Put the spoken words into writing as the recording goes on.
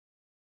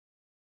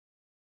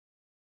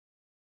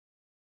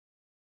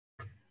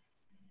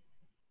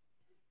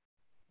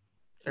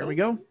There we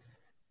go.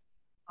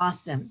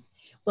 Awesome.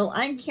 Well,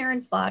 I'm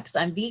Karen Fox.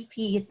 I'm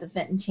VP at the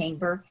Fenton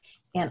Chamber,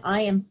 and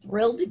I am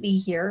thrilled to be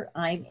here.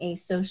 I'm a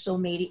social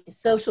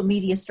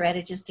media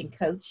strategist and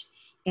coach,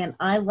 and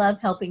I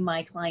love helping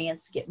my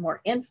clients get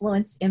more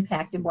influence,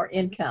 impact, and more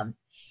income.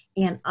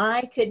 And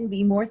I couldn't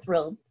be more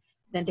thrilled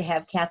than to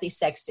have Cathy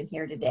Sexton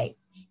here today.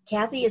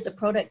 Cathy is a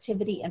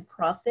productivity and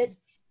profit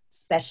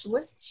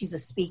specialist. She's a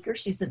speaker,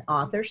 she's an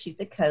author, she's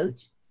a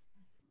coach.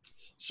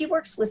 She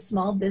works with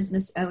small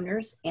business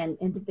owners and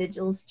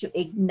individuals to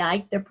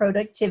ignite their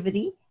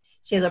productivity.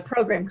 She has a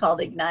program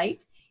called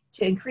Ignite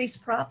to increase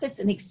profits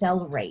and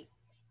accelerate.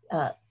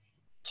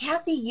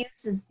 Cathy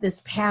uses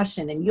this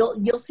passion, and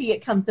you'll see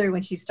it come through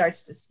when she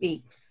starts to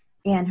speak,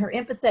 and her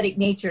empathetic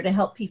nature to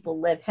help people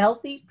live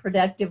healthy,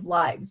 productive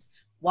lives.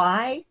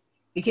 Why?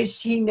 Because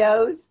she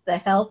knows the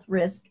health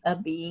risk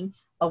of being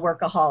a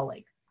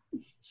workaholic.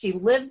 She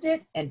lived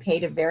it and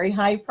paid a very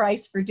high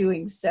price for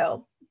doing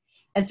so.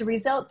 As a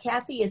result,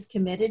 Cathy is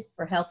committed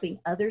for helping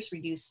others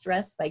reduce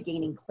stress by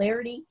gaining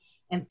clarity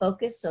and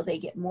focus so they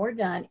get more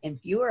done in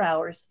fewer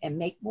hours and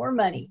make more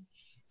money.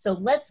 So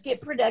let's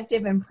get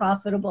productive and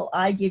profitable.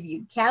 I give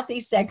you Cathy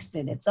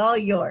Sexton. It's all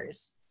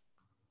yours.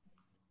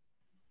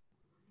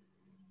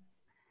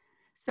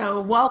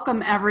 So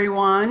welcome,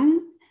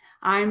 everyone.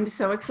 I'm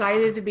so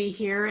excited to be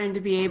here and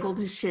to be able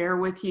to share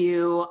with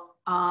you,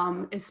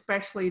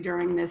 especially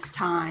during this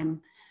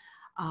time,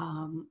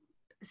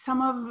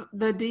 some of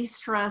the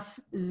de-stress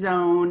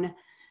zone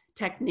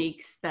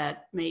techniques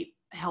that may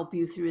help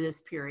you through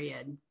this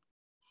period.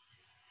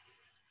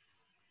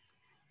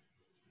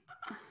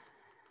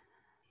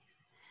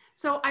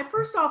 So I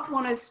first off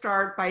want to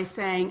start by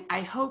saying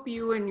I hope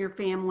you and your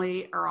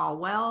family are all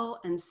well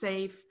and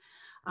safe.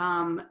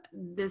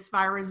 This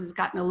virus has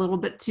gotten a little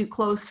bit too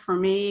close for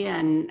me,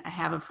 and I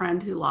have a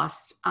friend who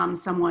lost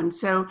someone.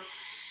 So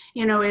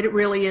you know, it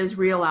really is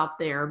real out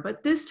there,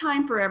 but this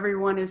time for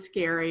everyone is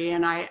scary,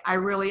 and I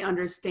really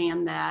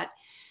understand that.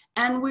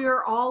 And we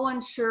are all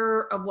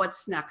unsure of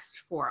what's next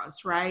for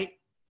us, right?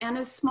 And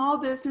as small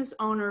business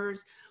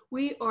owners,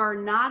 we are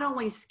not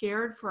only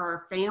scared for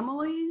our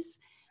families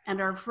and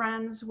our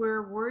friends,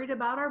 we're worried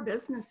about our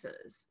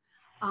businesses.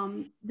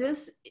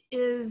 This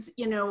is,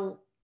 you know,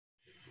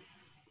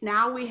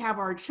 now we have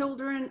our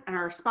children and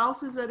our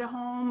spouses at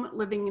home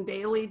living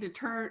daily to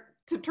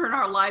turn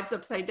our lives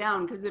upside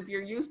down, because if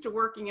you're used to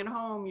working at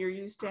home, you're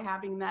used to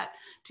having that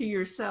to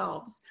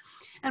yourselves.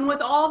 And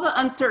with all the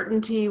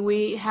uncertainty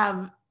we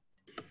have,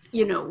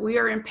 you know, we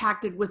are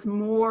impacted with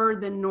more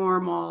than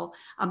normal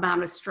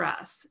amount of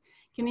stress.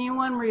 Can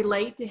anyone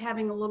relate to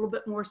having a little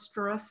bit more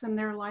stress in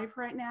their life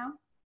right now?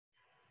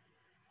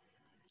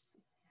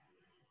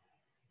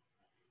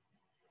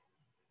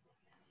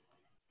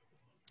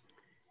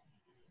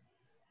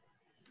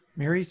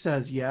 Mary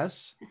says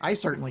yes. I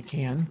certainly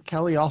can.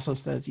 Kelly also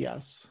says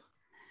yes.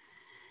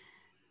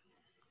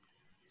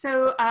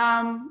 So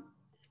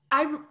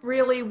I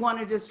really want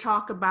to just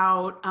talk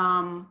about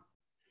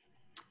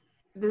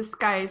this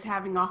guy is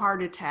having a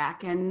heart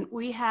attack, and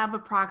we have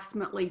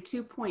approximately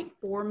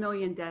 2.4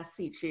 million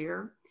deaths each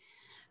year.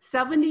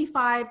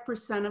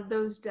 75% of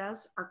those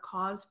deaths are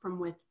caused from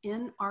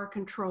within our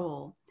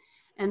control,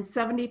 and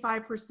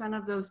 75%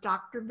 of those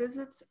doctor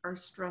visits are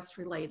stress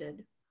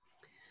related.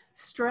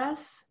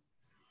 Stress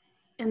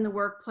in the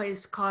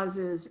workplace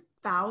causes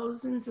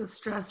thousands of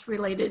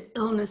stress-related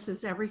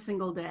illnesses every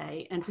single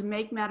day. And to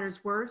make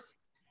matters worse,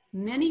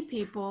 many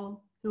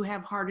people who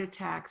have heart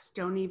attacks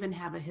don't even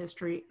have a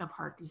history of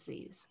heart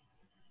disease.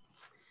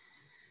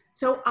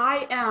 So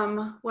I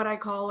am what I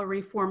call a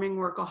reforming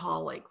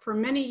workaholic. For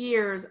many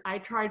years, I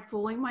tried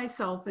fooling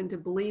myself into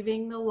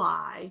believing the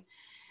lie,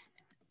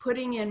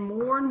 putting in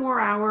more and more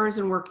hours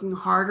and working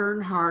harder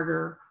and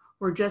harder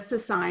were just a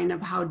sign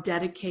of how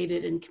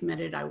dedicated and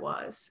committed I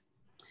was.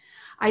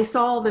 I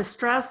saw the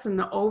stress and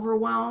the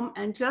overwhelm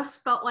and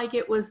just felt like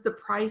it was the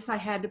price I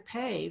had to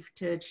pay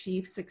to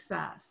achieve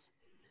success.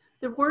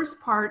 The worst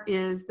part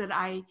is that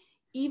I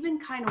even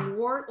kind of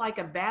wore it like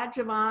a badge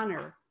of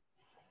honor,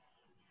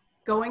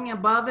 going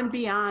above and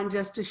beyond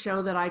just to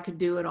show that I could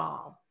do it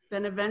all.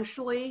 Then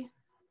eventually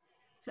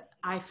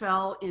I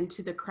fell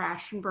into the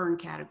crash and burn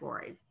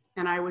category,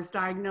 and I was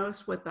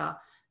diagnosed with a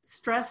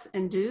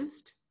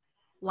stress-induced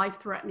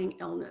life-threatening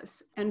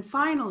illness. And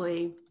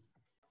finally,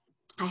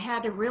 I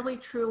had to really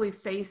truly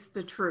face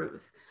the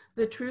truth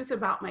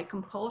about my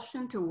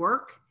compulsion to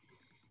work,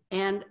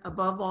 and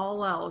above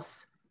all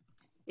else,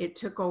 it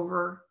took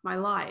over my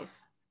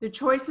life. The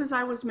choices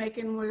I was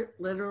making were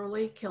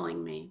literally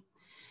killing me.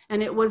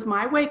 And it was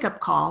my wake-up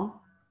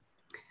call.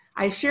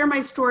 I share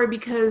my story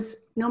because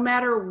no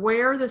matter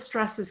where the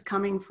stress is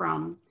coming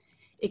from,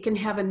 it can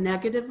have a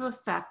negative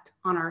effect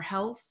on our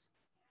health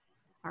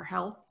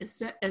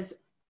as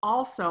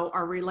also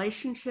our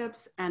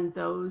relationships and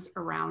those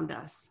around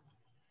us.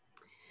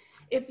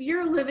 If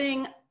you're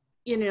living,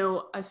 you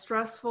know, a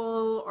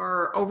stressful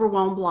or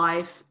overwhelmed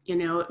life, you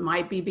know, it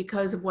might be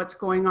because of what's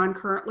going on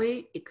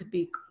currently. It could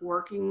be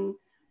working,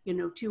 you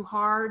know, too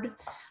hard.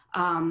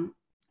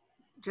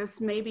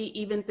 Just maybe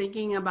even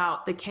thinking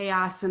about the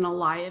chaos in a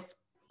life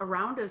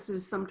around us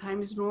is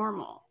sometimes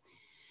normal.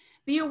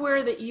 Be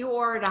aware that you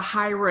are at a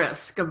high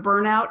risk of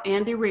burnout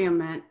and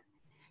derailment.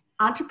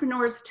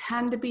 Entrepreneurs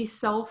tend to be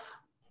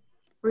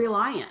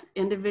self-reliant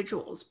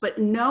individuals, but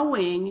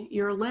knowing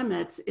your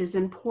limits is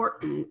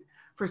important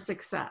for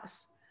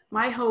success.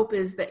 My hope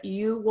is that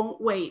you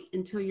won't wait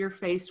until you're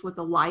faced with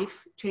a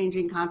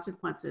life-changing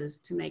consequences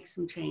to make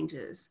some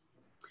changes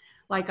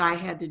like I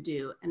had to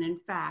do. And in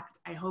fact,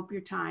 I hope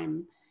your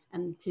time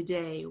and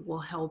today will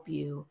help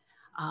you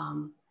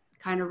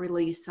kind of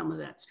release some of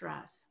that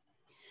stress.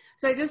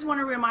 So I just want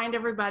to remind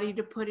everybody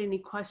to put any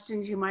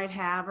questions you might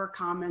have or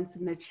comments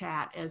in the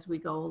chat as we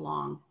go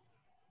along.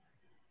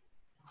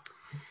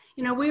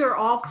 You know, we are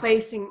all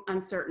facing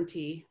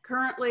uncertainty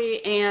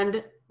currently,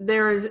 and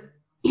there's,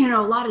 you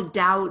know, a lot of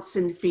doubts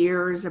and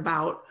fears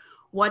about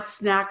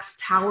what's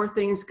next, how are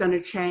things going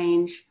to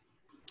change,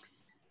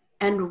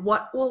 and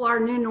what will our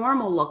new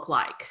normal look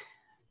like.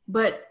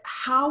 But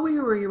how we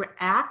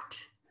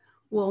react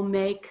will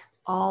make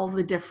all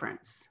the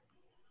difference.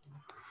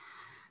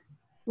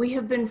 We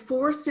have been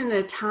forced in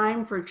a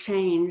time for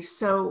change,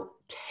 so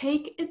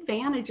take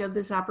advantage of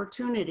this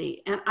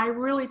opportunity. And I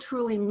really,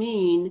 truly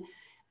mean,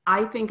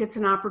 I think it's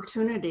an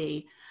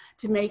opportunity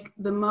to make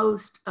the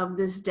most of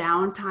this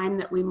downtime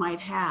that we might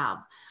have.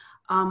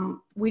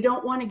 We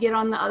don't want to get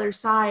on the other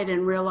side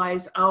and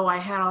realize, oh, I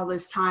had all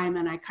this time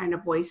and I kind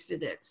of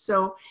wasted it.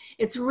 So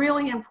it's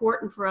really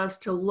important for us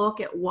to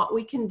look at what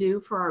we can do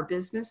for our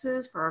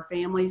businesses, for our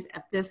families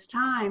at this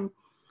time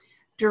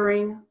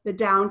during the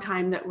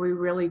downtime that we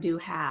really do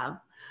have.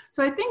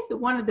 So I think that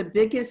one of the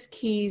biggest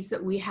keys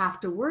that we have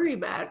to worry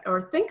about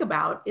or think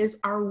about is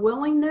our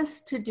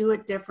willingness to do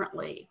it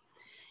differently.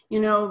 You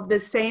know, the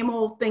same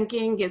old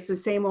thinking gets the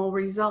same old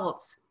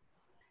results.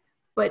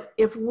 But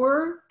if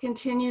we're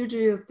continue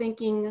to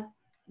thinking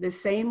the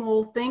same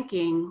old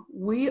thinking,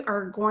 we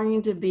are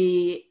going to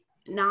be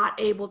not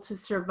able to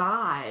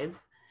survive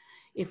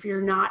if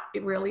you're not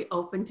really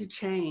open to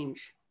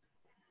change.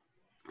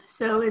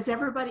 So has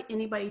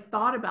anybody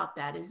thought about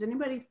that? Has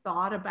anybody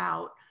thought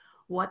about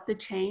what the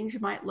change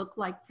might look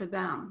like for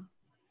them?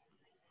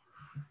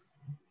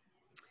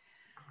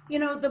 You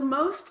know, the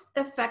most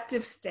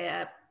effective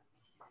step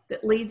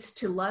that leads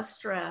to less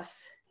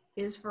stress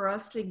is for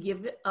us to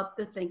give up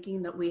the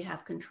thinking that we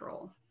have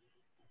control.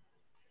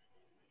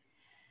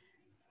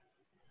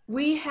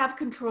 We have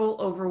control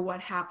over what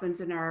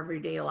happens in our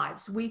everyday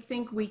lives. We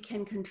think we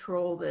can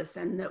control this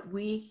and that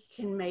we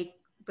can make,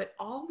 but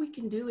all we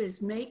can do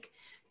is make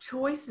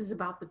choices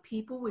about the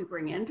people we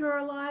bring into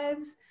our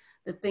lives,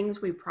 the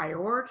things we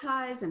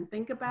prioritize and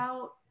think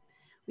about.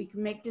 We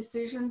can make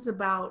decisions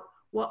about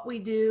what we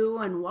do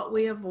and what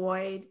we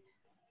avoid,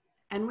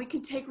 and we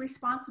can take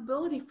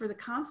responsibility for the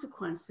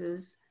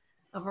consequences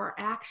of our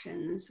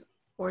actions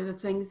or the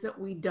things that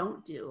we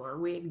don't do or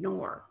we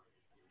ignore.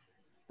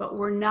 But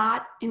we're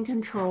not in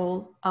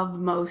control of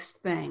most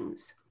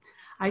things.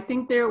 I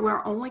think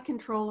we're only in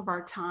control of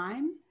our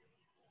time,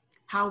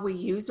 how we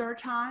use our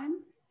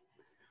time,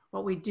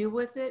 what we do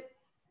with it,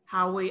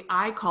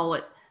 I call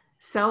it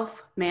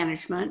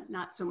self-management,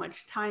 not so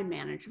much time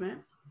management.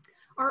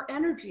 Our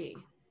energy,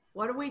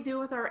 what do we do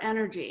with our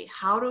energy?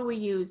 How do we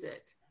use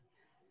it?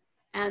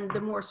 And the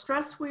more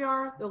stressed we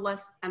are, the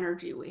less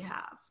energy we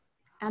have.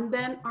 And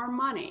then our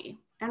money.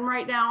 And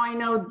right now, I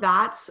know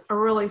that's a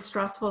really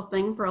stressful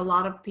thing for a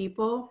lot of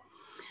people,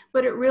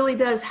 but it really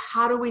does.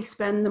 How do we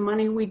spend the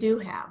money we do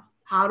have?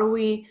 How do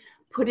we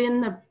put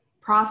in the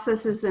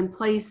processes in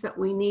place that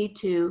we need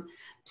to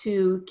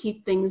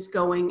keep things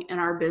going in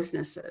our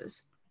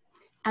businesses?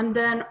 And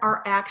then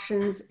our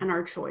actions and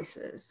our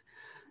choices.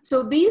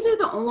 So these are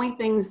the only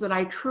things that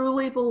I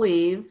truly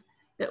believe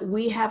that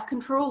we have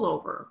control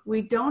over.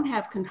 We don't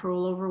have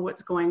control over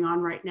what's going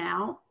on right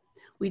now.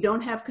 We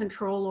don't have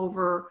control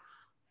over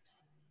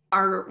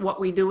what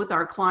we do with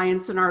our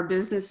clients and our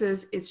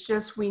businesses. It's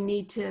just we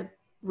need to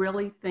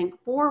really think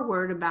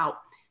forward about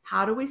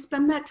how do we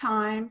spend that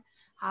time,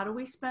 how do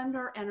we spend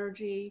our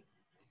energy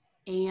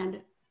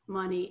and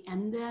money,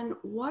 and then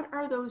what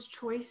are those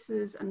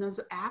choices and those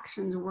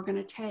actions we're going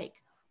to take.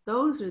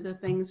 Those are the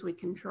things we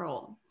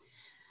control.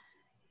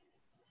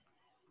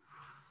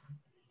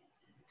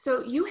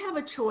 So you have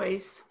a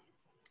choice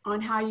on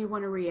how you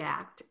want to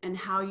react and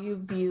how you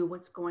view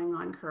what's going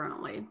on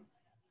currently.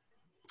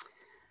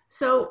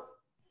 So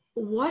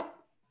what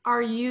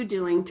are you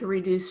doing to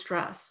reduce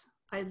stress?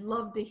 I'd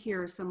love to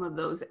hear some of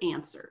those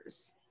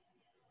answers.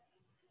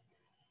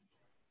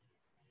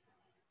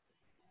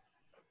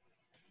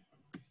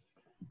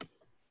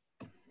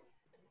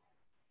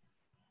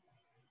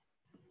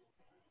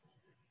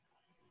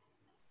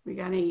 We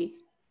got any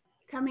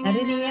coming in?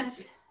 Not any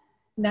answer.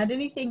 Not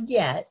anything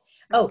yet.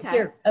 Oh, Okay.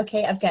 here.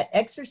 Okay, I've got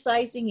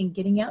exercising and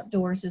getting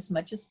outdoors as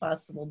much as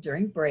possible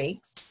during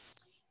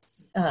breaks.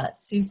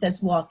 Sue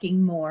says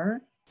walking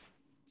more.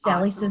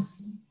 Sally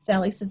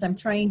says I'm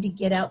trying to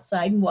get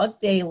outside and walk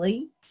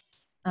daily.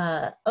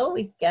 Oh,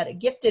 we've got a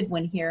gifted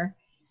one here.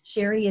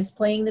 Sherry is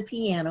playing the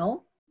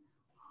piano.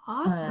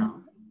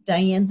 Awesome.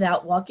 Diane's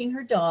out walking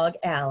her dog,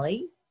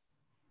 Allie.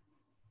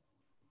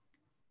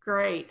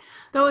 Great.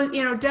 Those,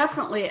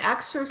 definitely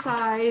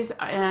exercise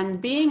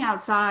and being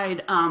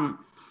outside.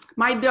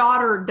 My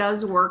daughter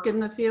does work in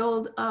the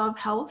field of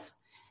health.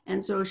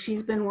 And so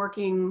she's been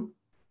working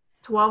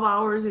 12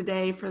 hours a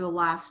day for the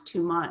last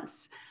 2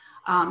 months,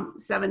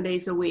 7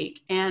 days a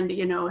week. And,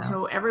 Wow.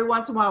 so every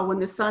once in a while when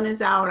the sun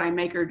is out, I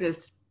make her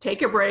just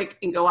take a break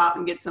and go out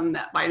and get some of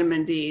that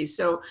vitamin D.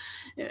 So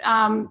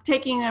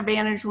taking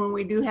advantage when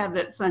we do have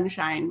that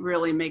sunshine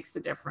really makes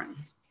a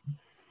difference.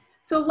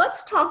 So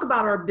let's talk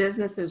about our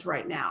businesses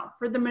right now.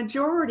 For the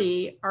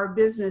majority, our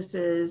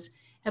businesses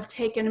have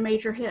taken a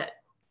major hit.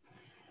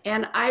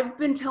 And I've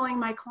been telling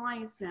my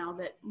clients now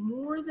that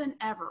more than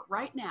ever,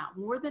 right now,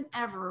 more than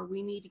ever,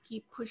 we need to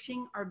keep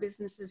pushing our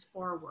businesses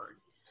forward.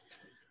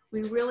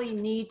 We really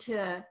need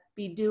to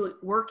be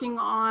working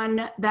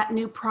on that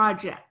new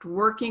project,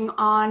 working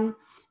on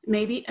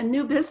maybe a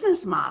new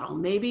business model.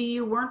 Maybe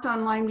you weren't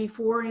online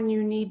before and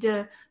you need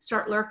to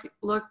start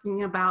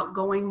looking about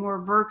going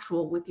more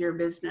virtual with your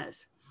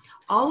business.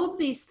 All of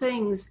these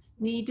things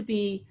we need to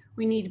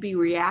be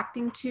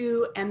reacting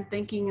to and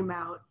thinking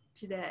about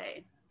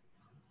today.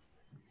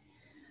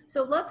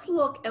 So let's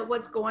look at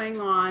what's going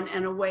on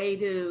and a way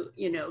to,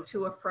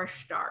 to a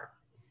fresh start.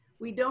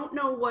 We don't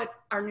know what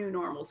our new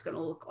normal is going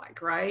to look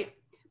like, right?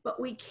 But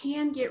we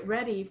can get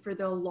ready for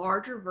the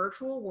larger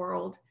virtual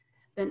world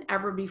than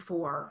ever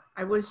before.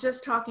 I was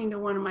just talking to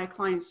one of my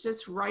clients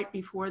just right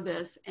before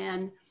this,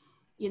 and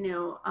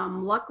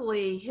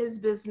luckily his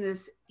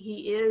business,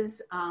 he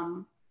is,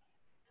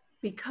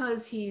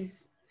 because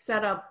he's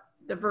set up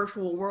the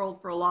virtual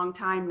world for a long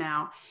time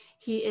now,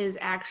 he is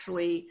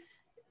actually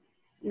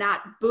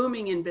not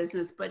booming in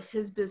business, but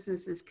his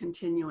business is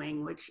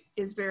continuing, which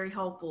is very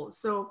helpful.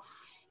 So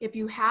if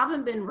you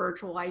haven't been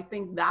virtual, I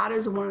think that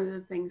is one of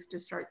the things to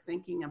start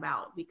thinking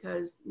about,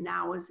 because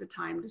now is the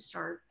time to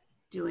start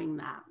doing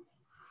that.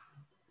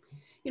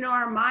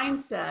 Our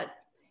mindset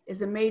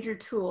is a major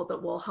tool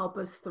that will help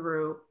us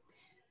through.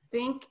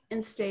 Think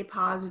and stay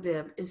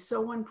positive is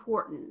so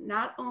important,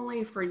 not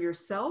only for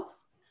yourself,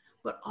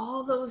 but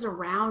all those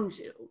around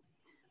you.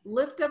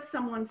 Lift up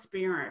someone's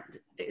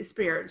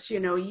spirits.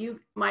 You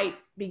might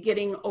be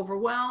getting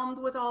overwhelmed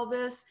with all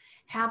this.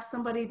 Have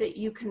somebody that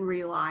you can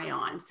rely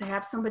on. So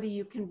have somebody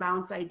you can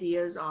bounce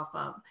ideas off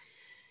of.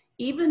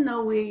 Even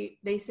though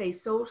they say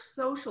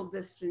social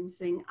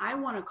distancing, I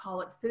want to call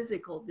it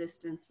physical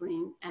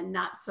distancing and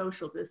not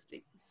social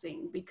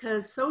distancing,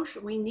 because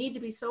we need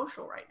to be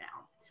social right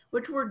now,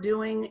 which we're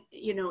doing,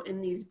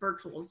 in these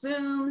virtual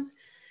Zooms.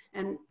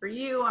 And for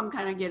you, I'm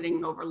kind of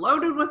getting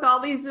overloaded with all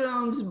these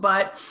Zooms,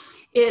 but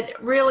it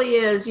really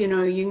is, you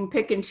can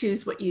pick and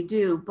choose what you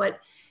do,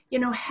 but,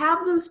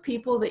 have those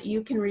people that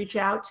you can reach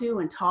out to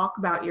and talk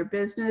about your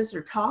business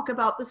or talk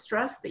about the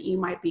stress that you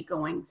might be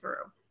going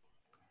through.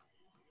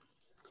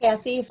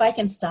 Cathy, if I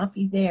can stop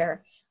you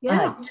there.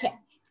 Yeah.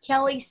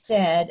 Kelly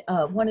said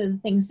one of the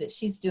things that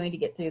she's doing to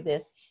get through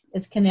this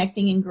is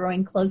connecting and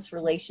growing close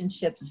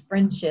relationships,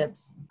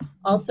 friendships,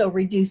 also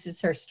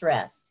reduces her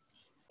stress.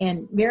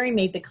 And Mary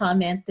made the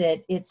comment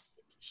that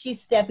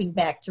she's stepping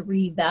back to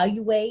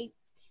reevaluate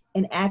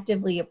and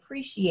actively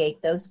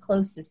appreciate those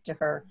closest to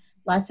her.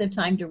 Lots of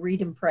time to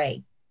read and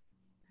pray.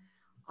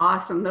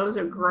 Awesome. Those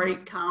are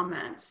great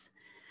comments.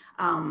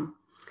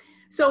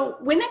 So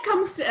when it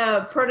comes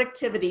to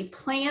productivity,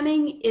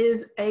 planning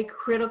is a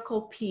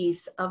critical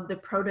piece of the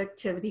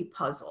productivity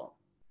puzzle.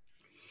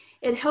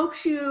 It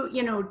helps you,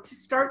 to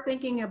start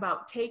thinking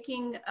about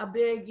taking a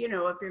big,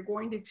 if you're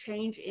going to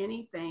change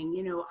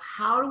anything,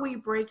 how do we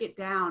break it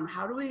down?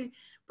 How do we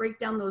break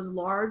down those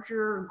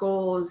larger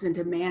goals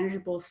into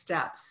manageable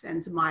steps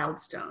and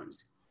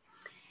milestones?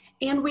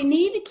 And we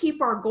need to keep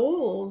our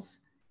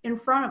goals in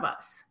front of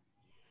us,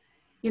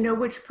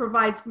 which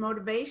provides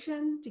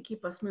motivation to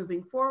keep us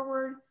moving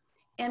forward.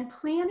 And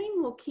planning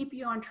will keep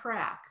you on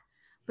track,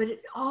 but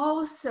it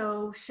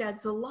also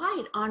sheds a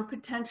light on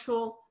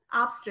potential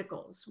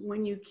obstacles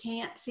when you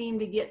can't seem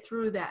to get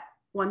through that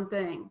one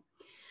thing.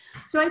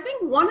 So I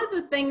think one of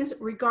the things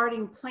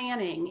regarding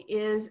planning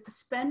is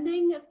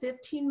spending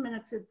 15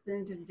 minutes at the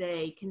end of the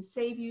day can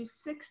save you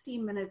 60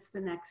 minutes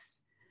the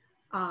next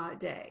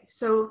day.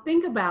 So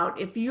think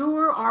about if you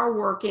are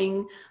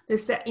working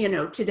this,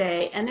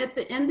 today, and at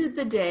the end of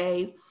the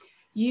day,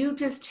 you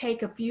just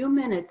take a few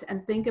minutes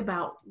and think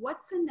about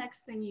what's the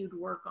next thing you'd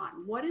work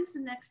on? What is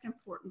the next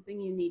important thing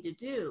you need to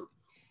do?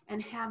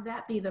 And have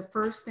that be the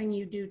first thing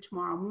you do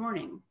tomorrow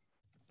morning.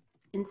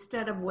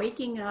 Instead of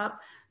waking up,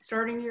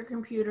 starting your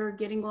computer,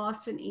 getting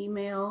lost in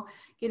email,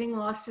 getting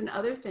lost in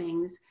other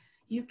things,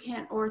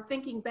 or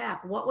thinking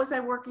back, what was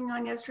I working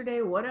on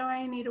yesterday? What do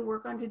I need to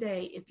work on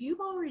today? If you've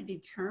already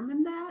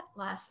determined that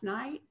last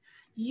night,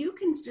 you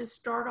can just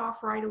start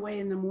off right away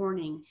in the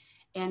morning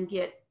and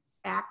get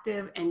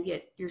active and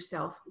get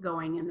yourself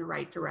going in the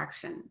right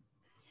direction.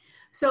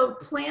 So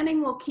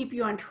planning will keep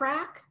you on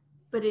track,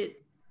 but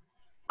it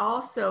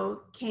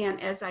also can,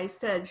 as I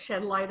said,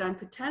 shed light on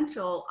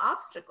potential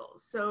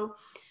obstacles. So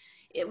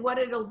what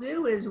it'll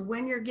do is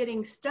when you're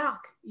getting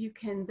stuck, you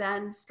can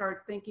then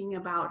start thinking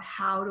about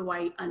how do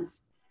I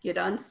get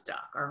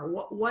unstuck,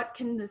 or what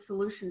can the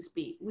solutions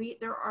be?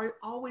 There are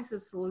always a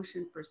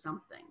solution for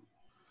something.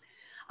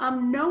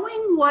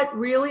 Knowing what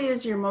really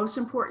is your most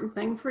important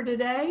thing for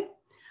today,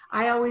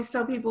 I always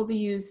tell people to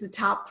use the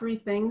top 3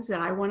 things that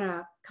I want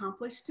to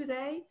accomplish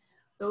today.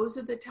 Those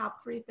are the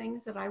top 3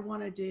 things that I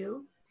want to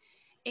do.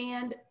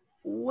 And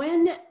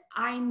when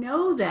I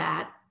know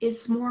that,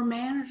 it's more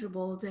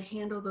manageable to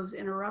handle those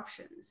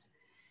interruptions,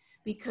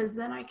 because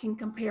then I can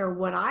compare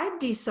what I've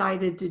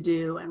decided to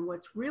do and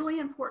what's really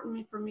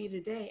important for me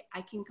today.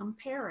 I can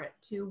compare it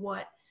to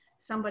what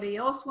somebody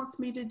else wants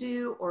me to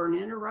do, or an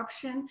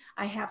interruption.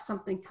 I have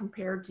something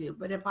compared to.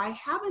 But if I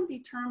haven't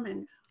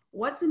determined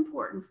what's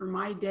important for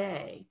my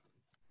day,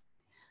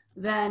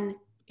 then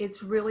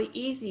it's really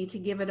easy to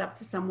give it up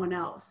to someone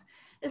else,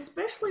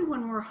 especially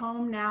when we're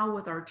home now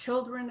with our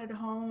children at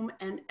home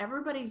and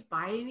everybody's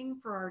biting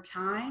for our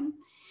time.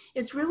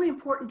 It's really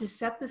important to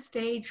set the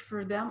stage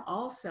for them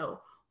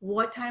also.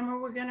 What time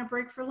are we going to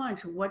break for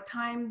lunch? What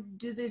time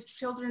do the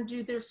children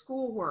do their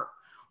schoolwork?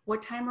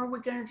 What time are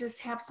we going to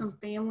just have some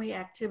family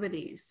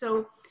activities?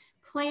 So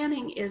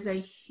planning is a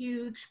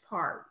huge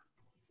part.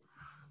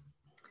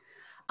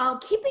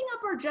 Keeping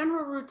up our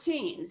general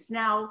routines.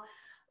 Now,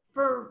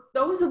 for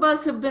those of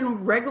us who have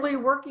been regularly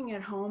working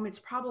at home, it's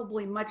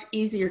probably much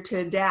easier to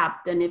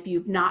adapt than if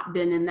you've not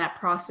been in that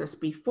process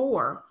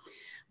before.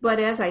 But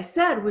as I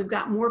said, we've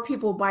got more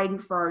people biting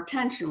for our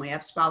attention. We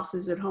have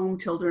spouses at home,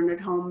 children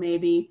at home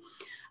maybe.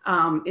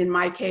 In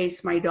my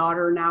case, my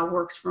daughter now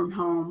works from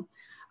home.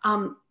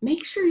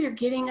 Make sure you're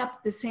getting up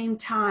at the same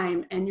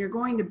time and you're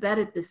going to bed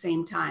at the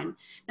same time.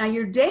 Now,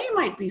 your day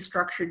might be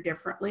structured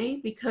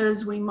differently,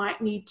 because we might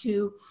need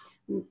to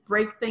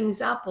break things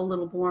up a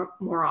little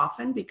more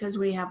often because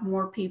we have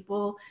more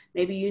people.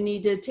 Maybe you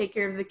need to take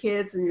care of the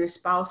kids and your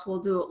spouse will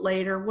do it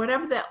later,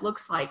 whatever that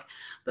looks like.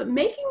 But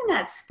making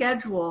that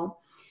schedule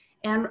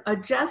and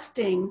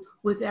adjusting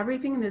with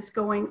everything that's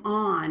going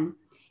on,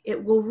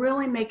 it will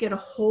really make it a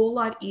whole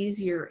lot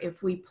easier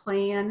if we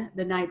plan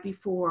the night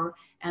before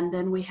and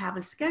then we have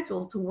a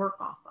schedule to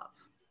work off of.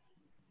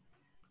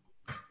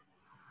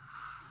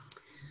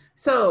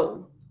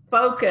 So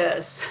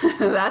focus,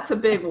 that's a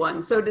big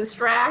one. So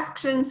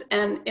distractions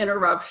and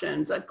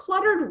interruptions, a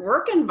cluttered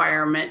work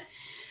environment,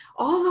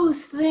 all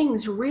those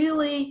things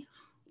really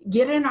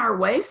get in our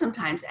way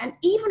sometimes. And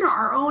even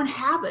our own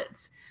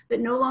habits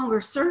that no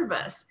longer serve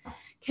us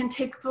can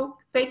take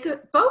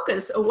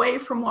focus away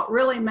from what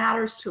really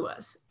matters to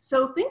us.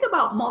 So think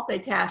about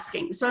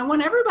multitasking. So I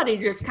want everybody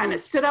to just kind of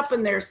sit up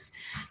in their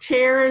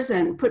chairs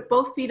and put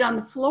both feet on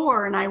the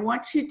floor. And I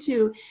want you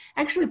to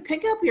actually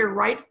pick up your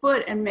right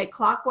foot and make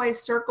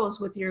clockwise circles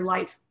with your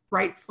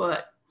right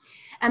foot.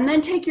 And then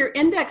take your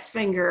index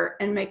finger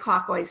and make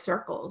clockwise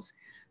circles.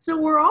 So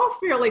we're all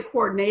fairly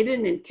coordinated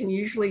and can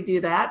usually do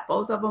that.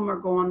 Both of them are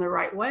going the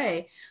right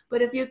way.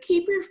 But if you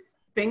keep your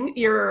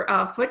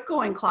foot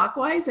going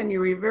clockwise and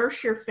you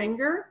reverse your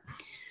finger,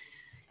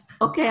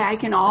 okay, I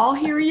can all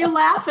hear you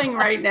laughing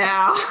right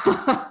now.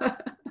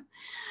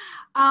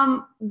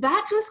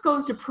 That just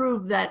goes to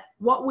prove that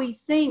what we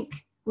think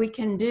we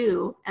can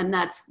do, and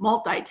that's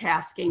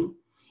multitasking,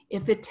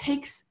 if it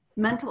takes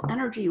mental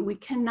energy, we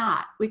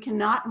cannot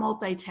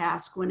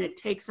multitask when it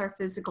takes our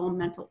physical and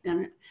mental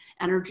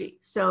energy.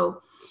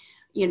 So,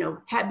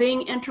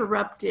 being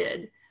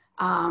interrupted,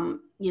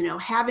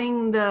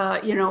 having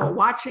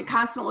watching,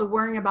 constantly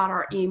worrying about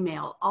our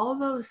email, all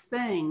those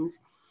things,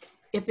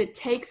 if it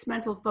takes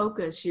mental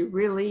focus, you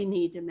really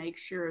need to make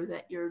sure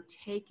that you're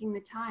taking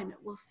the time.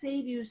 It will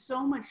save you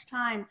so much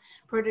time,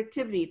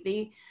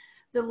 productivity.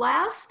 The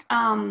last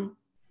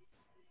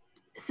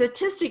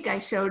statistic I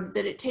showed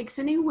that it takes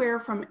anywhere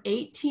from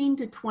 18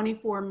 to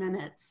 24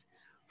 minutes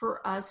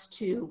for us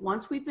to,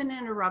 once we've been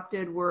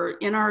interrupted, we're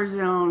in our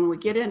zone, we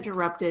get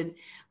interrupted,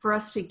 for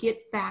us to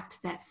get back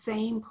to that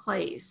same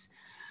place.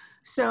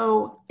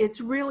 So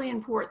it's really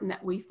important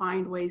that we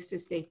find ways to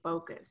stay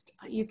focused.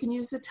 You can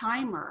use a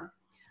timer.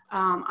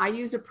 I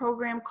use a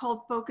program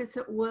called Focus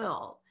at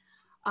Will.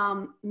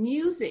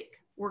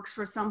 Music works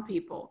for some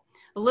people.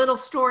 A little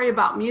story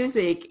about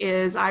music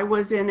is I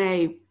was in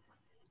a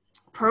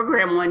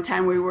program one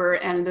time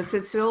and the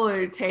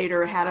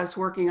facilitator had us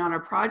working on a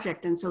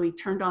project, and so he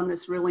turned on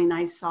this really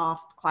nice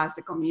soft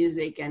classical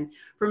music, and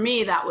for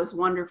me that was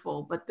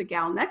wonderful. But the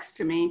gal next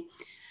to me,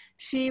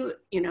 she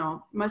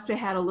must have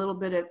had a little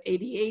bit of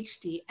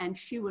ADHD, and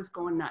she was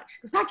going nuts.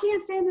 She goes, I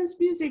can't stand this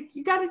music,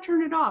 you got to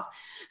turn it off.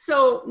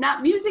 So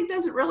music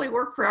doesn't really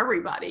work for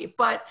everybody,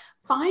 but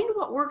find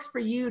what works for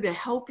you to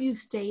help you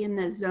stay in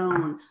the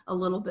zone a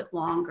little bit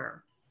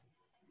longer.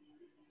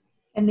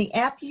 And the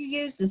app you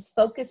use is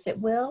Focus at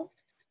Will?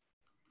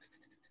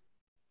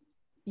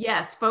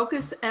 Yes,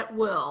 Focus at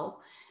Will.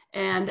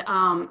 And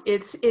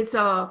it's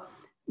a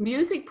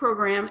music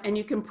program, and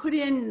you can put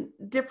in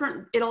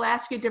it'll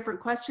ask you different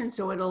questions,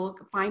 so it'll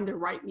find the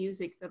right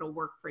music that'll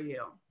work for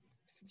you.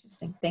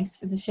 Interesting. Thanks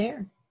for the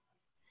share.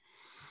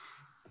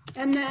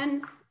 And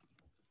then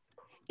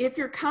if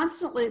you're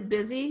constantly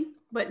busy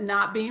but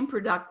not being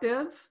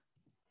productive,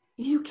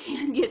 you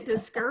can get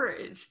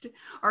discouraged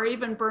or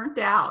even burnt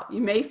out.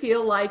 You may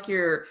feel like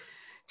you're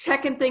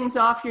checking things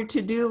off your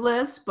to-do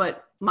list,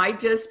 but might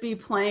just be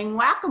playing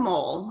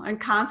whack-a-mole and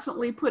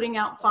constantly putting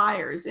out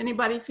fires.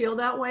 Anybody feel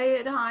that way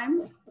at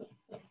times?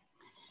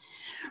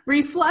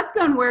 Reflect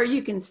on where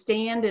you can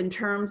stand in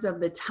terms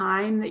of the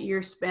time that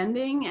you're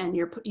spending and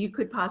you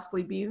could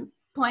possibly be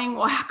playing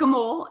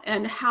whack-a-mole,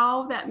 and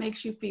how that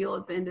makes you feel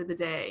at the end of the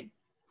day.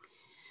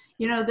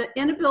 You know, the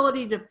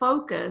inability to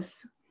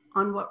focus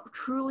on what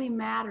truly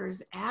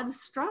matters adds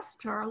stress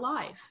to our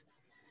life.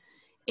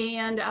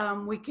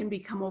 And we can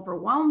become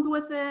overwhelmed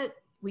with it.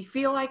 We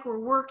feel like we're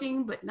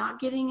working, but not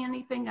getting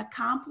anything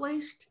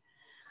accomplished.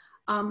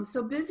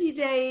 So busy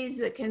days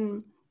that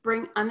can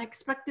bring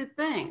unexpected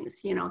things,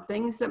 you know,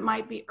 things that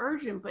might be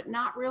urgent, but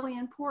not really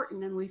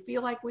important. And we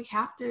feel like we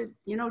have to,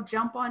 you know,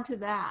 jump onto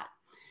that.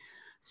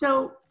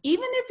 So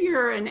even if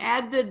you're an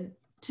avid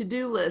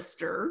to-do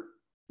lister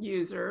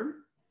user,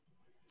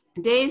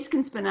 days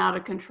can spin out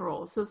of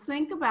control. So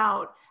think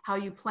about how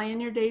you plan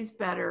your days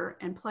better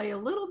and play a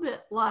little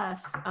bit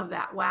less of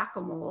that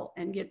whack-a-mole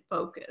and get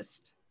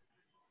focused.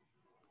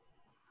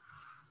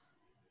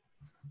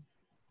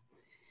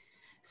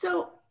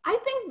 So I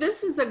think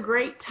this is a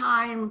great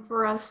time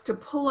for us to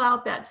pull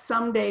out that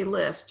someday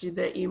list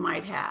that you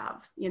might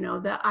have, you know,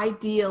 the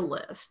idea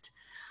list.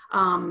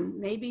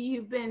 Maybe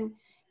you've been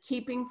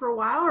keeping for a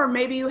while, or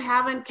maybe you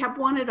haven't kept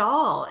one at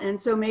all. And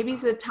so maybe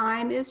the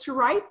time is to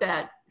write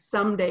that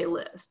someday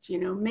list. You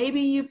know,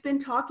 maybe you've been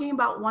talking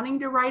about wanting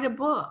to write a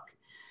book.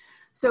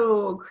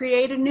 So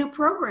create a new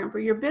program for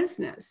your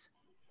business.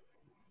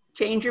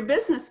 Change your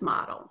business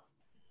model.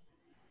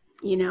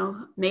 You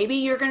know, maybe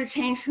you're going to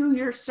change who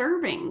you're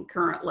serving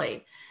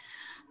currently.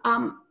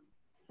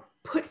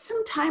 Put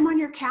some time on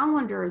your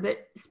calendar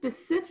that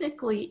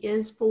specifically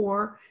is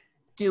for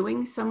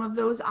doing some of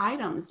those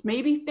items.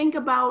 Maybe think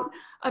about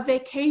a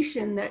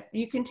vacation that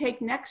you can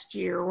take next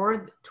year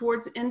or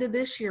towards the end of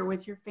this year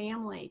with your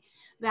family.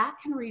 That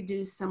can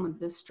reduce some of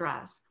the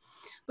stress.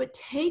 But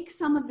take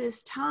some of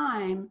this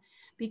time,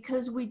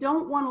 because we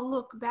don't want to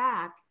look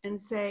back and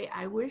say,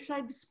 I wish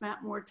I'd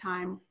spent more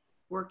time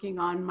working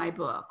on my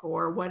book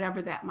or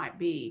whatever that might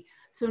be.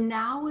 So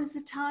now is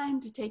the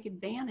time to take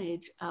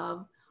advantage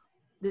of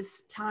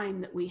this time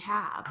that we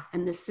have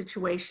and this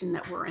situation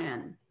that we're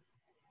in.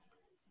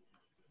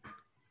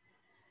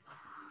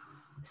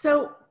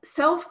 So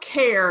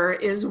self-care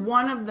is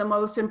one of the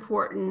most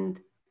important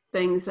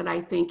things that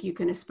I think you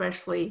can,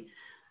 especially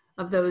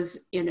of those,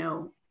 you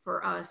know,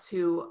 for us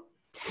who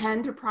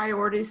tend to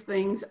prioritize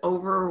things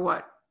over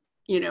what,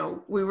 you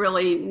know, we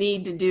really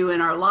need to do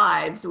in our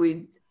lives.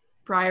 We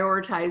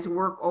prioritize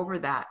work over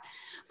that.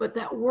 But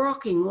that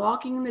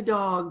walking the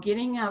dog,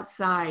 getting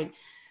outside,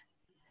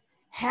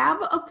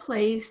 have a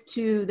place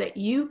too that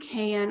you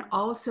can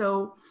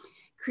also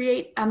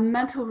create a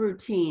mental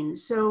routine.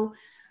 So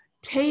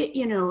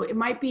you know, it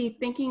might be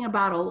thinking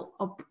about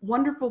a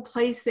wonderful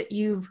place that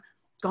you've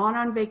gone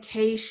on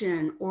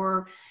vacation,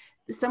 or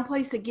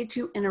someplace that gets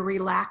you in a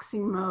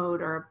relaxing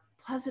mode, or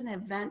a pleasant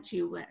event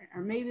you went,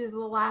 or maybe the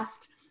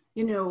last,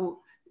 you know,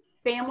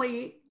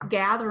 family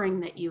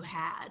gathering that you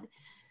had.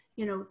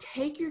 You know,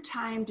 take your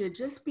time to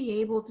just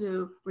be able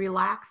to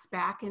relax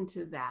back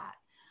into that.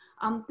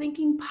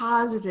 Thinking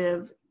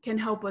positive can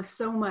help us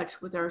so much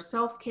with our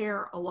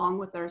self-care along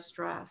with our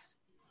stress.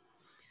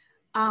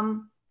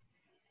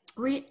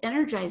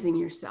 Re-energizing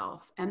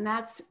yourself, and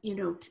that's, you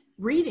know,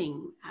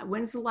 reading.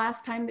 When's the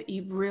last time that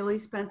you've really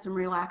spent some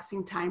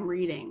relaxing time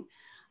reading?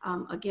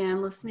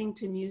 Again, listening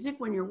to music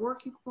when you're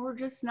working or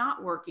just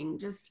not working,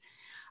 just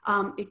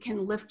it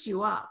can lift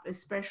you up,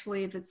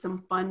 especially if it's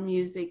some fun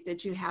music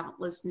that you haven't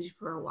listened to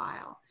for a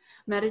while.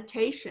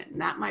 Meditation,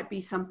 that might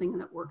be something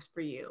that works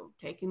for you.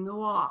 Taking the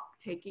walk,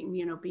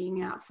 you know,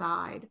 being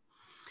outside.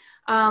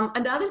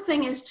 Another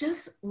thing is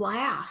just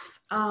laugh.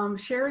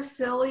 Share a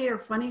silly or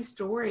funny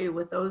story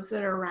with those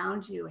that are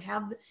around you.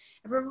 Have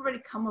everybody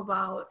come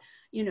about,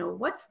 you know,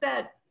 what's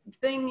that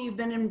thing you've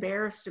been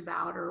embarrassed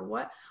about, or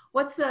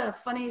what's the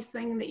funniest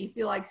thing that you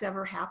feel like's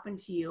ever happened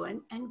to you,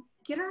 and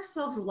get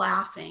ourselves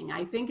laughing.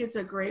 I think it's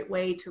a great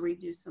way to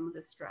reduce some of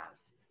the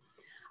stress.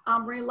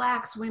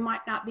 Relax. We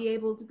might not be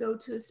able to go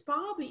to a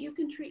spa, but you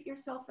can treat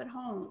yourself at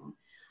home.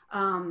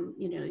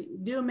 You know,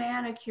 do a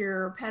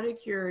manicure or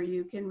pedicure,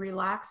 you can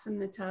relax in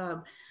the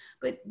tub,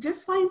 but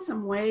just find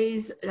some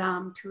ways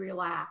to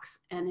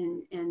relax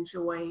and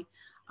enjoy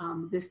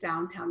this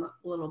downtime a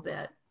little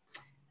bit.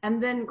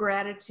 And then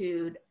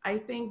gratitude. I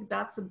think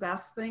that's the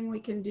best thing we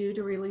can do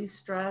to release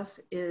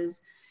stress,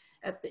 is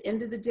at the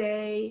end of the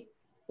day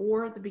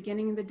or at the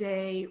beginning of the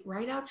day,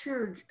 write out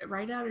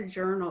a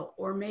journal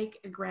or make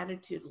a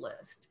gratitude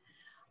list.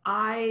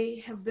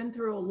 I have been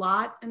through a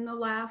lot in the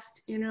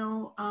last, you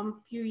know,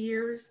 few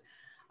years,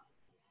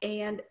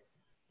 and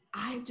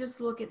I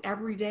just look at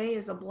every day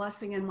as a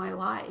blessing in my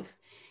life.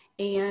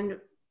 And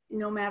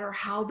no matter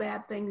how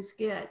bad things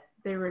get,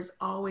 there is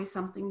always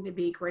something to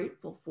be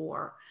grateful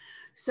for.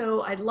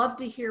 So I'd love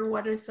to hear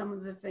what are some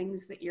of the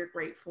things that you're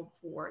grateful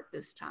for at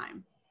this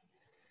time.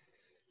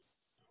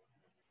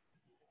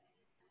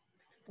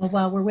 Well,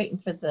 while we're waiting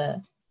for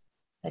the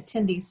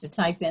attendees to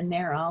type in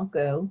there, I'll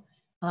go.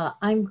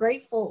 I'm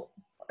grateful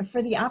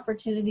for the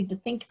opportunity to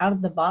think out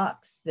of the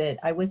box that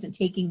I wasn't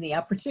taking the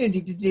opportunity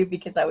to do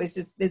because I was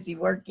just busy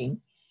working.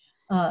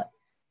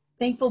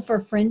 Thankful for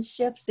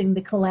friendships and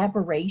the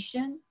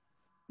collaboration,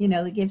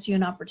 that gives you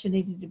an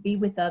opportunity to be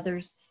with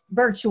others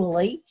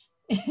virtually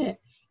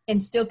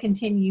and still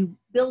continue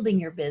building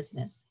your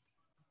business.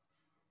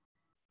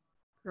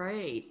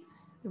 Great.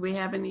 Do we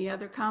have any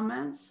other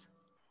comments?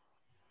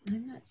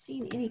 I'm not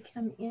seeing any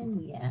come in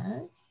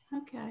yet.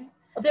 Okay.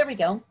 Oh, there we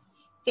go.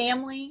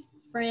 Family,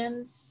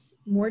 friends,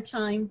 more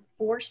time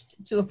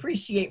forced to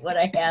appreciate what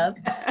I have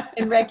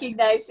and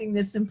recognizing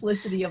the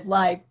simplicity of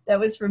life. That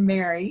was from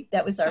Mary.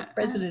 That was our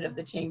president of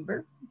the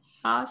chamber.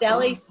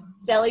 Awesome.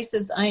 Sally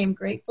says, I am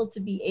grateful to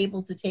be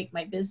able to take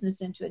my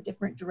business into a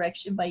different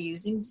direction by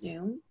using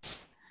Zoom.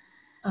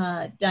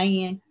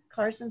 Diane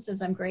Carson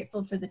says, I'm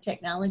grateful for the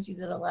technology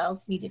that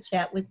allows me to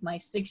chat with my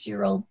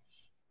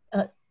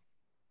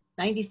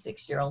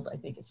 96-year-old, I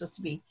think it's supposed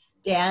to be,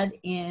 dad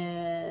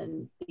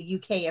in the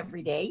UK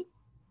every day.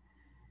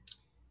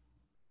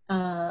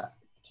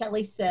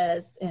 Kelly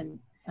says,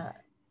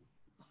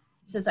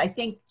 I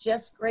think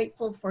just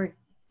grateful for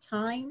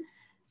time.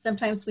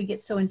 Sometimes we get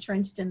so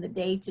entrenched in the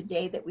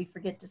day-to-day that we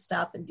forget to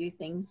stop and do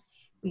things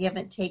we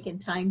haven't taken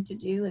time to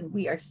do. And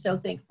we are so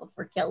thankful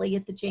for Kelly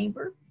at the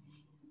chamber.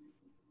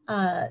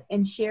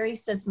 And Sherry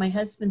says, my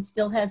husband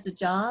still has a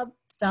job,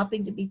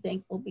 stopping to be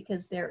thankful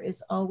because there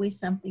is always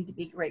something to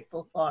be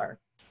grateful for.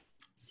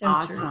 So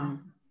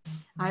awesome. True.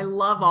 I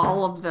love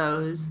all of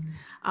those.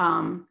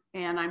 And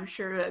I'm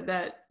sure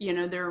that,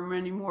 there are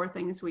many more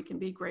things we can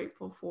be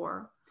grateful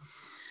for.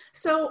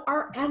 So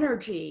our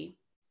energy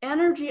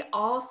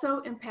also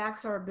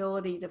impacts our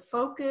ability to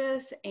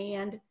focus,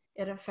 and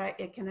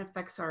it can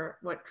affect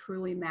what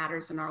truly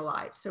matters in our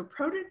life. So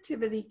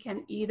productivity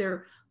can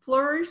either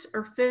flourish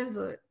or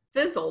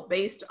fizzle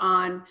based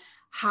on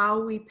how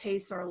we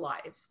pace our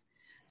lives.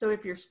 So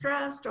if you're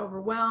stressed,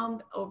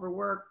 overwhelmed,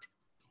 overworked,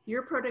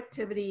 your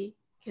productivity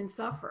can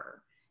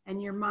suffer,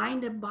 and your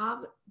mind and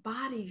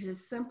body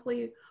just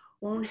simply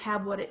won't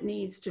have what it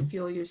needs to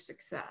fuel your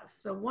success.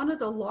 So one of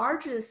the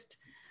largest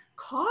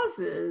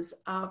causes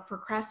of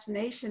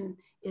procrastination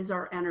is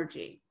our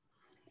energy,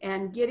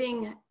 and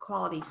getting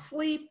quality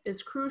sleep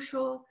is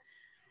crucial,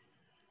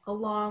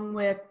 along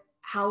with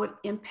how it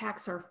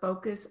impacts our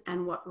focus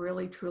and what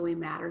really truly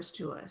matters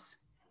to us.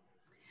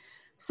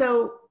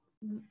 So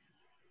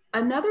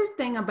another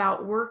thing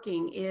about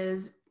working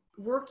is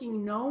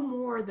working no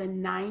more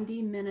than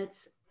 90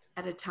 minutes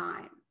at a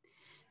time,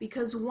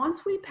 because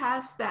once we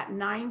pass that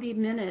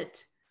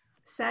 90-minute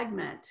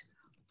segment,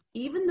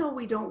 even though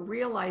we don't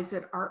realize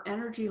it, our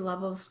energy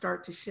levels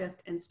start to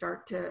shift and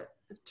start to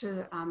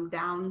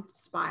down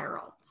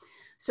spiral.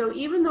 So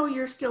even though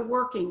you're still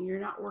working, you're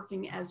not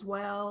working as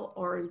well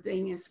or as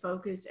being as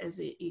focused as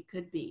you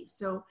could be.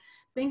 So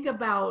think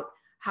about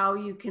how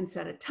you can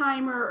set a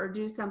timer or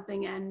do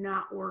something and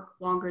not work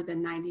longer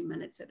than 90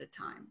 minutes at a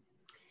time.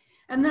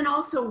 And then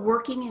also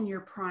working in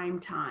your prime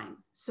time.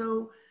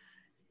 So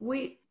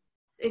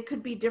it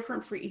could be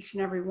different for each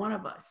and every one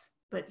of us,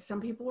 but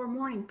some people are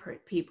morning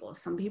people.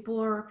 Some people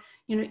are,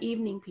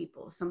 evening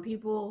people. Some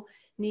people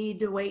need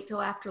to wait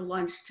till after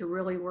lunch to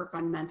really work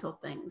on mental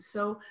things.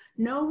 So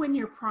know when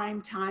your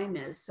prime time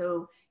is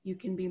so you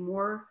can be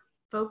more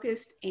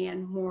focused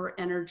and more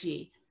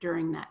energy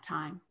during that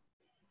time.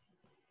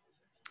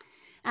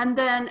 And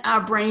then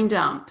brain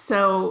dump.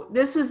 So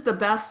this is the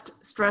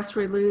best stress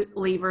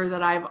reliever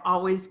that I've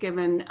always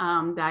given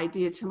the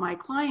idea to my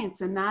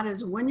clients. And that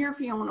is when you're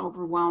feeling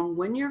overwhelmed,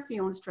 when you're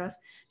feeling stressed,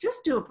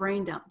 just do a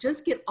brain dump.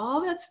 Just get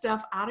all that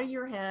stuff out of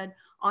your head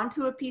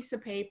onto a piece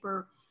of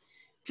paper,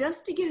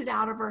 just to get it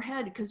out of our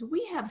head, because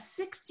we have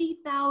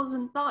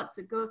 60,000 thoughts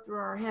that go through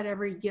our head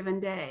every given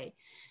day.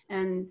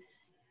 And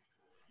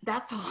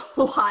that's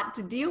a lot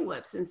to deal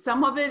with. And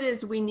some of it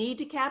is we need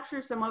to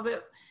capture, some of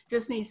it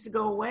just needs to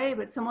go away,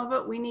 but some of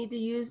it we need to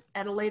use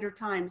at a later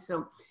time.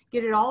 So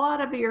get it all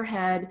out of your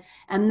head,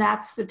 and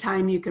that's the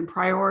time you can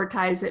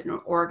prioritize it and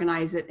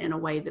organize it in a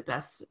way that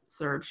best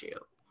serves you.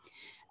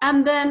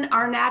 And then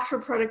our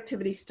natural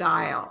productivity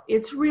style.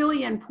 It's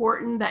really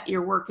important that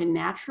you're working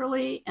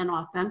naturally and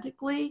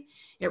authentically.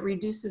 It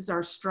reduces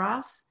our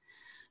stress.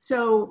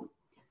 So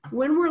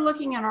when we're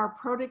looking at our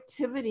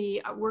productivity,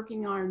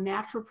 working on our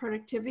natural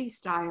productivity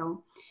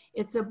style,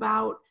 it's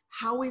about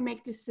how we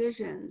make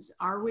decisions.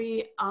 Are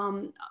we,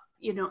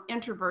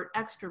 introvert,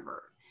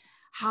 extrovert?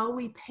 How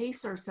we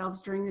pace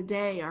ourselves during the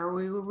day. Are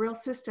we a real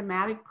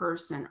systematic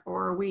person,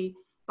 or are we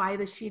by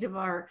the seat of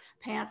our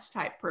pants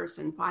type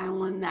person,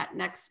 filing that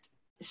next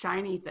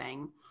shiny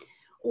thing?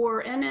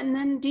 And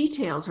then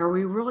details. Are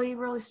we really,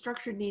 really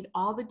structured, need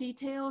all the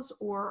details,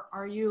 or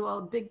are you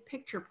a big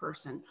picture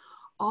person?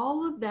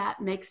 All of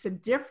that makes a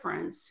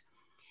difference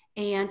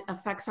and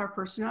affects our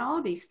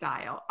personality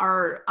style,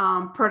 our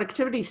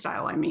productivity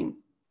style, I mean.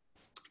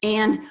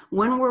 And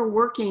when we're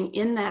working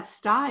in that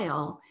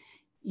style,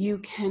 you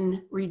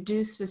can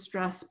reduce the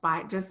stress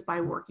just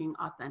by working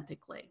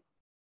authentically.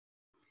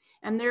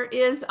 And there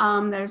is,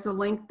 there's a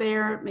link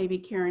there. Maybe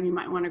Karen, you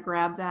might want to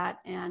grab that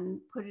and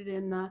put it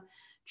in the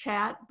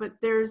chat. But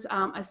there's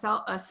a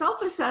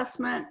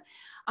self-assessment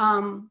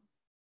on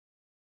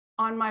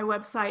my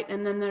website.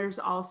 And then there's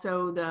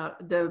also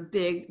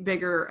the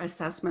bigger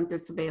assessment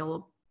that's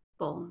available.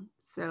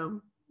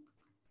 So,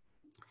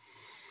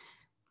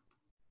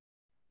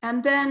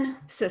 and then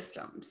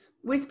systems.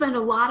 We spend a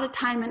lot of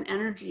time and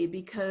energy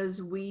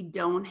because we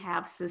don't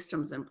have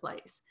systems in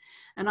place.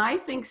 And I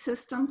think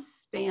systems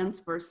stands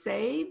for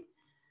save.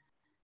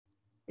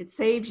 It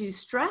saves you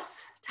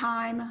stress,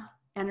 time,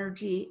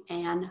 energy,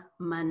 and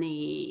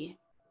money.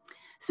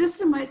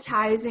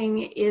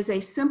 Systematizing is a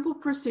simple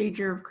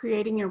procedure of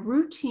creating a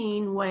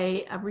routine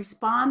way of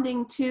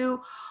responding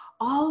to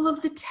all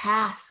of the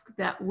tasks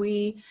that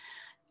we,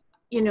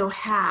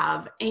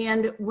 have.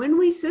 And when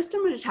we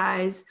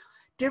systematize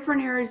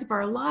different areas of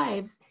our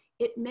lives,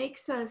 it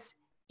makes us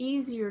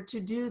easier to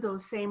do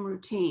those same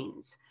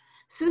routines.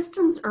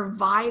 Systems are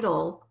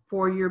vital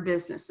for your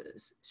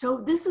businesses. So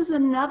this is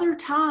another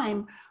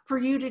time for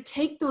you to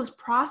take those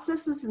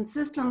processes and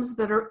systems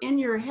that are in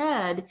your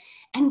head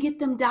and get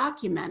them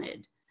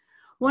documented.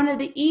 One of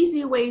the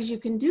easy ways you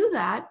can do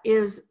that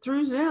is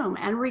through Zoom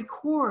and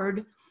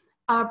record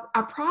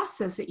a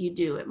process that you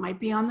do. It might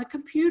be on the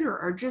computer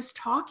or just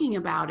talking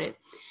about it.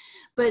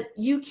 But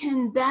you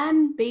can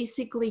then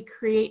basically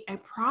create a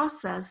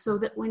process so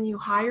that when you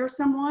hire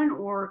someone,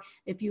 or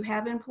if you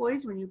have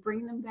employees, when you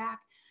bring them back,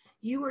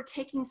 you are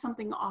taking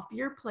something off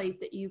your plate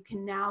that you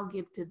can now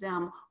give to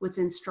them with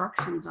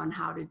instructions on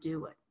how to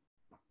do it.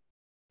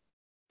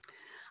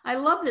 I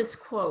love this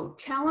quote: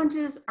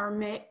 challenges are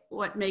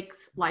what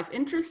makes life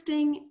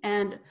interesting,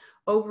 and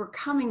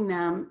overcoming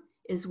them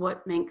is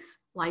what makes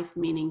life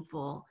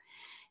meaningful.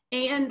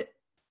 And,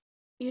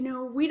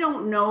 we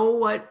don't know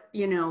what,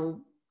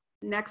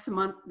 next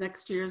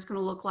year is going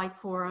to look like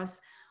for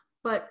us,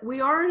 but we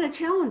are in a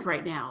challenge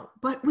right now,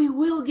 but we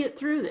will get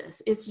through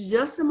this. It's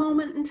just a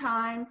moment in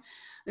time.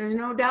 There's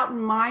no doubt in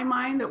my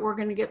mind that we're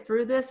going to get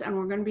through this and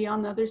we're going to be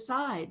on the other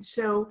side.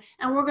 So,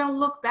 and we're going to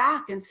look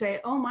back and say,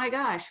 oh my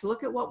gosh,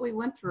 look at what we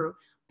went through,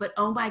 but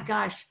oh my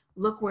gosh,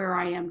 look where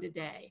I am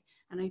today.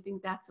 And I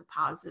think that's a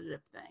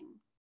positive thing.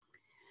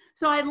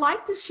 So I'd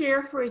like to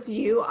share with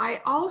you, I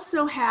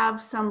also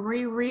have some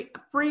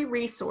free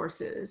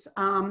resources.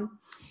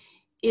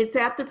 It's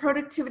at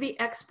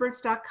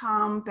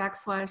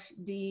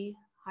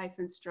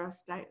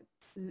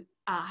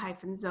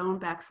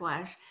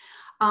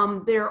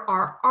theproductivityexperts.com/d-stress-zone/. There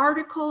are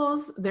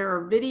articles, there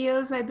are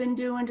videos I've been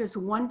doing, just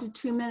 1 to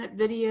 2 minute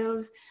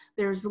videos.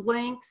 There's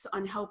links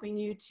on helping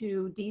you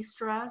to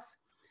de-stress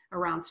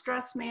around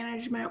stress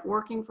management,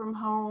 working from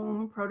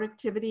home,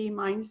 productivity,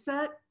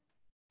 mindset.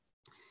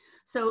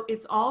 So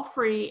it's all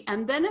free.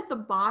 And then at the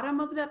bottom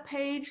of that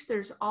page,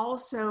 there's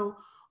also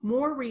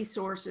more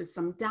resources,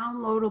 some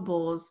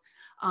downloadables,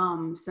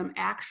 some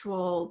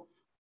actual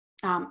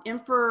some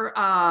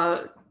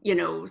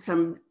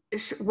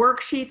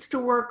worksheets to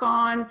work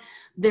on.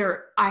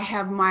 There, I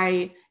have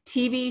my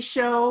TV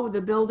show,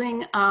 the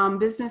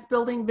business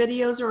building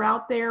videos are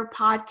out there,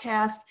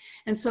 podcast,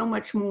 and so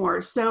much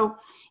more. So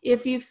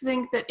if you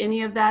think that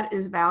any of that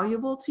is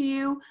valuable to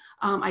you,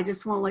 I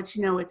just want to let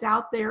you know it's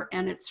out there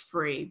and it's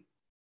free.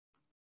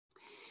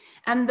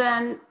 And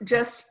then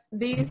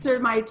these are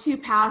my 2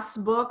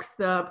 past books,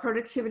 the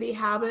Productivity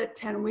Habit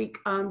 10-week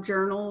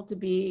journal to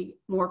be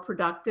more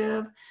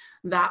productive.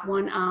 That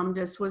one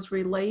just was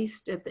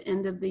released at the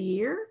end of the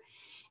year.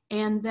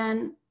 And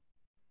then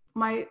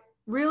my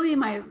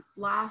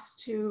last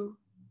 2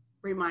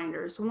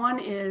 reminders. One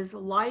is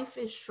life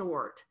is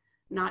short,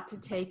 not to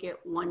take it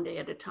one day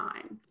at a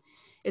time.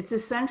 It's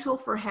essential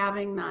for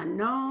having the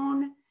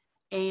unknown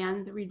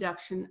and the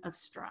reduction of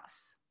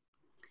stress.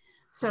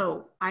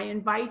 So I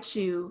invite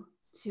you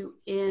to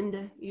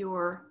end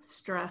your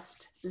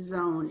stressed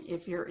zone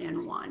if you're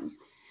in one.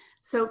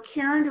 So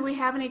Karen, do we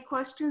have any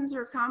questions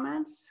or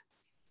comments?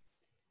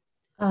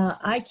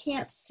 I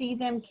can't see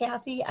them,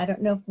 Kathy. I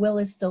don't know if Will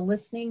is still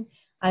listening.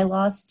 I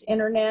lost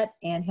internet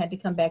and had to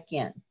come back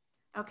in.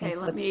 Okay,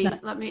 let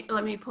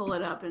me pull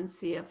it up and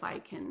see if I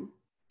can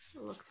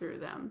look through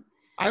them.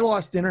 I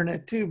lost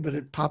internet too, but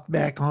it popped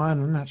back on.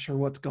 I'm not sure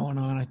what's going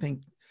on. I think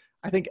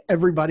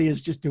everybody is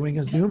just doing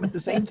a Zoom at the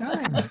same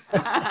time.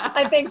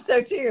 I think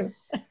so too.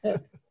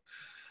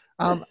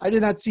 I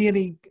did not see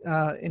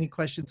any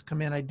questions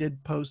come in. I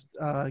did post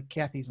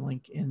Cathy's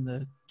link in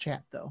the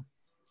chat though.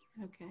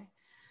 Okay.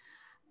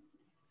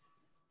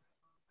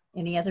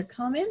 Any other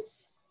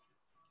comments?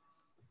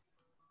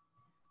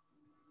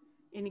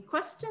 Any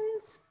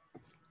questions?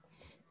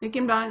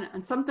 Thinking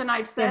about something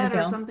I've said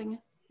or something.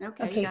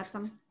 Okay, you got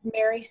some.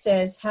 Mary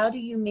says, how do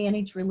you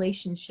manage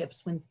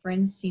relationships when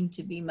friends seem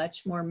to be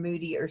much more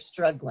moody or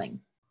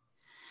struggling?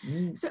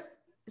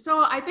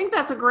 So I think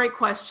that's a great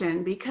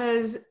question,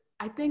 because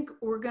I think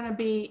we're going to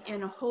be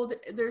in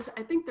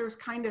I think there's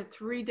kind of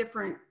 3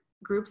 different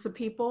groups of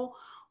people.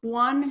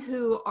 One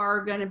who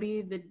are going to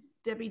be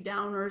Debbie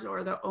Downers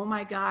or the, oh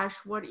my gosh,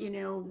 what,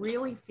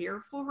 really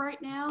fearful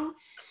right now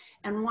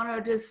and want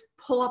to just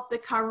pull up the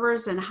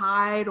covers and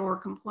hide or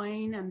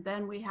complain. And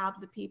then we have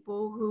the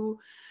people who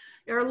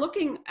are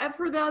looking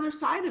for the other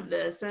side of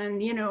this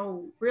and,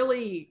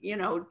 really,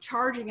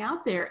 charging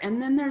out there.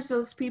 And then there's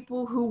those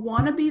people who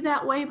want to be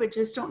that way, but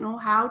just don't know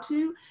how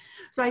to.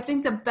 So I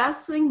think the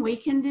best thing we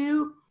can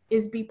do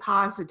is be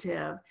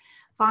positive.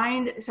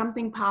 Find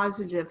something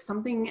positive,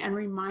 and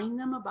remind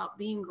them about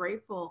being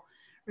grateful.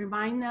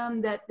 Remind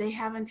them that they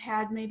haven't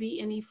had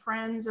maybe any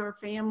friends or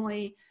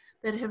family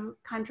that have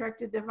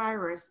contracted the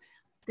virus.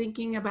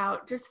 Thinking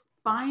about, just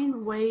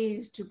find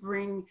ways to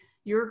bring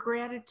your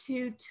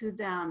gratitude to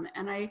them.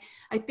 And I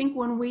think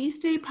when we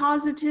stay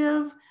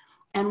positive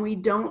and we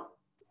don't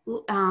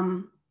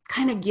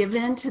kind of give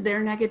in to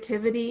their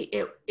negativity,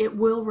 it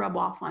will rub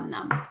off on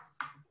them.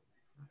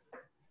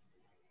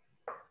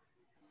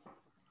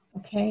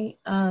 Okay,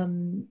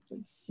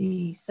 let's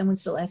see,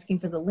 someone's still asking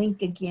for the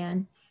link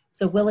again.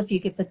 So Will, if you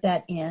could put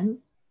that in.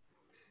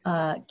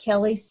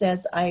 Kelly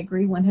says, I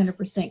agree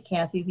 100%,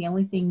 Cathy. The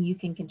only thing you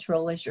can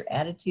control is your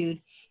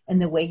attitude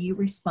and the way you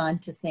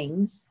respond to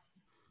things.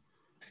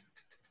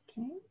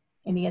 Okay,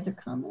 any other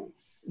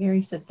comments?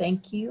 Mary said,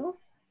 thank you.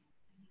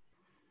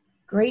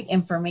 Great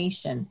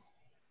information.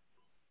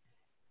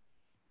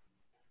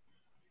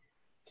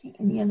 Okay,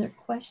 any other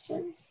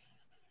questions?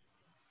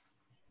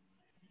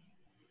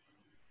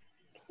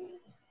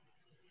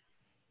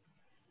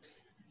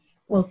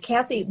 Well,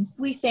 Cathy,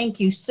 we thank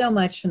you so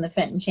much from the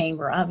Fenton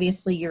Chamber.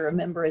 Obviously, you're a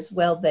member as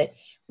well, but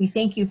we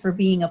thank you for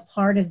being a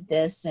part of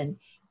this and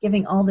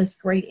giving all this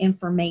great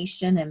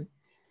information.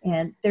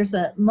 And there's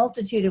a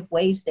multitude of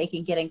ways they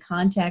can get in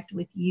contact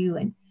with you.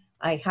 And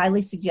I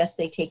highly suggest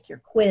they take your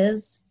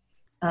quiz.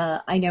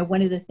 I know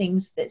one of the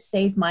things that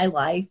saved my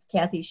life,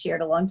 Cathy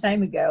shared a long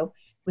time ago,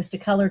 was to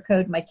color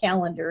code my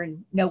calendar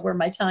and know where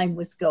my time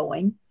was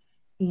going.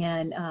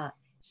 And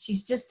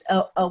she's just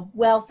a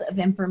wealth of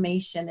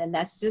information, and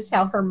that's just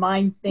how her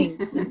mind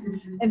thinks.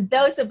 And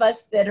those of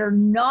us that are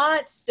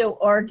not so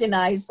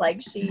organized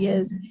like she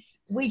is,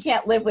 we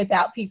can't live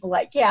without people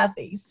like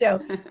Cathy. So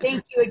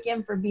thank you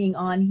again for being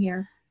on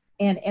here.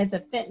 And as a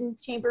Fenton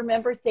Chamber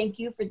member, thank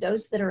you for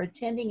those that are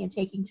attending and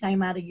taking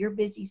time out of your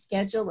busy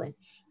schedule. And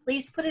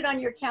please put it on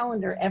your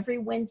calendar every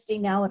Wednesday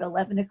now at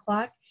 11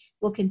 o'clock.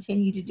 We'll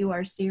continue to do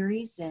our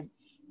series. And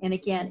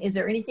again, is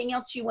there anything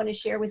else you want to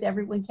share with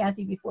everyone,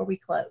 Cathy, before we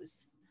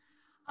close?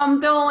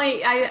 The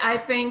only, I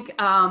think,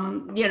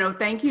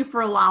 thank you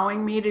for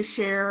allowing me to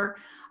share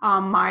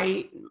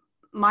my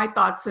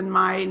thoughts and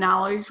my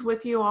knowledge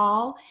with you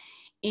all.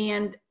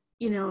 And,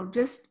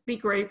 just be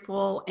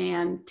grateful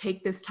and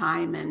take this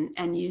time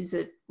and use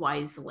it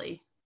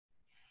wisely.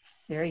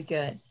 Very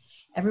good.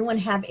 Everyone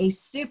have a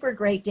super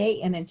great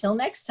day. And until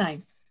next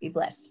time, be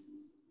blessed.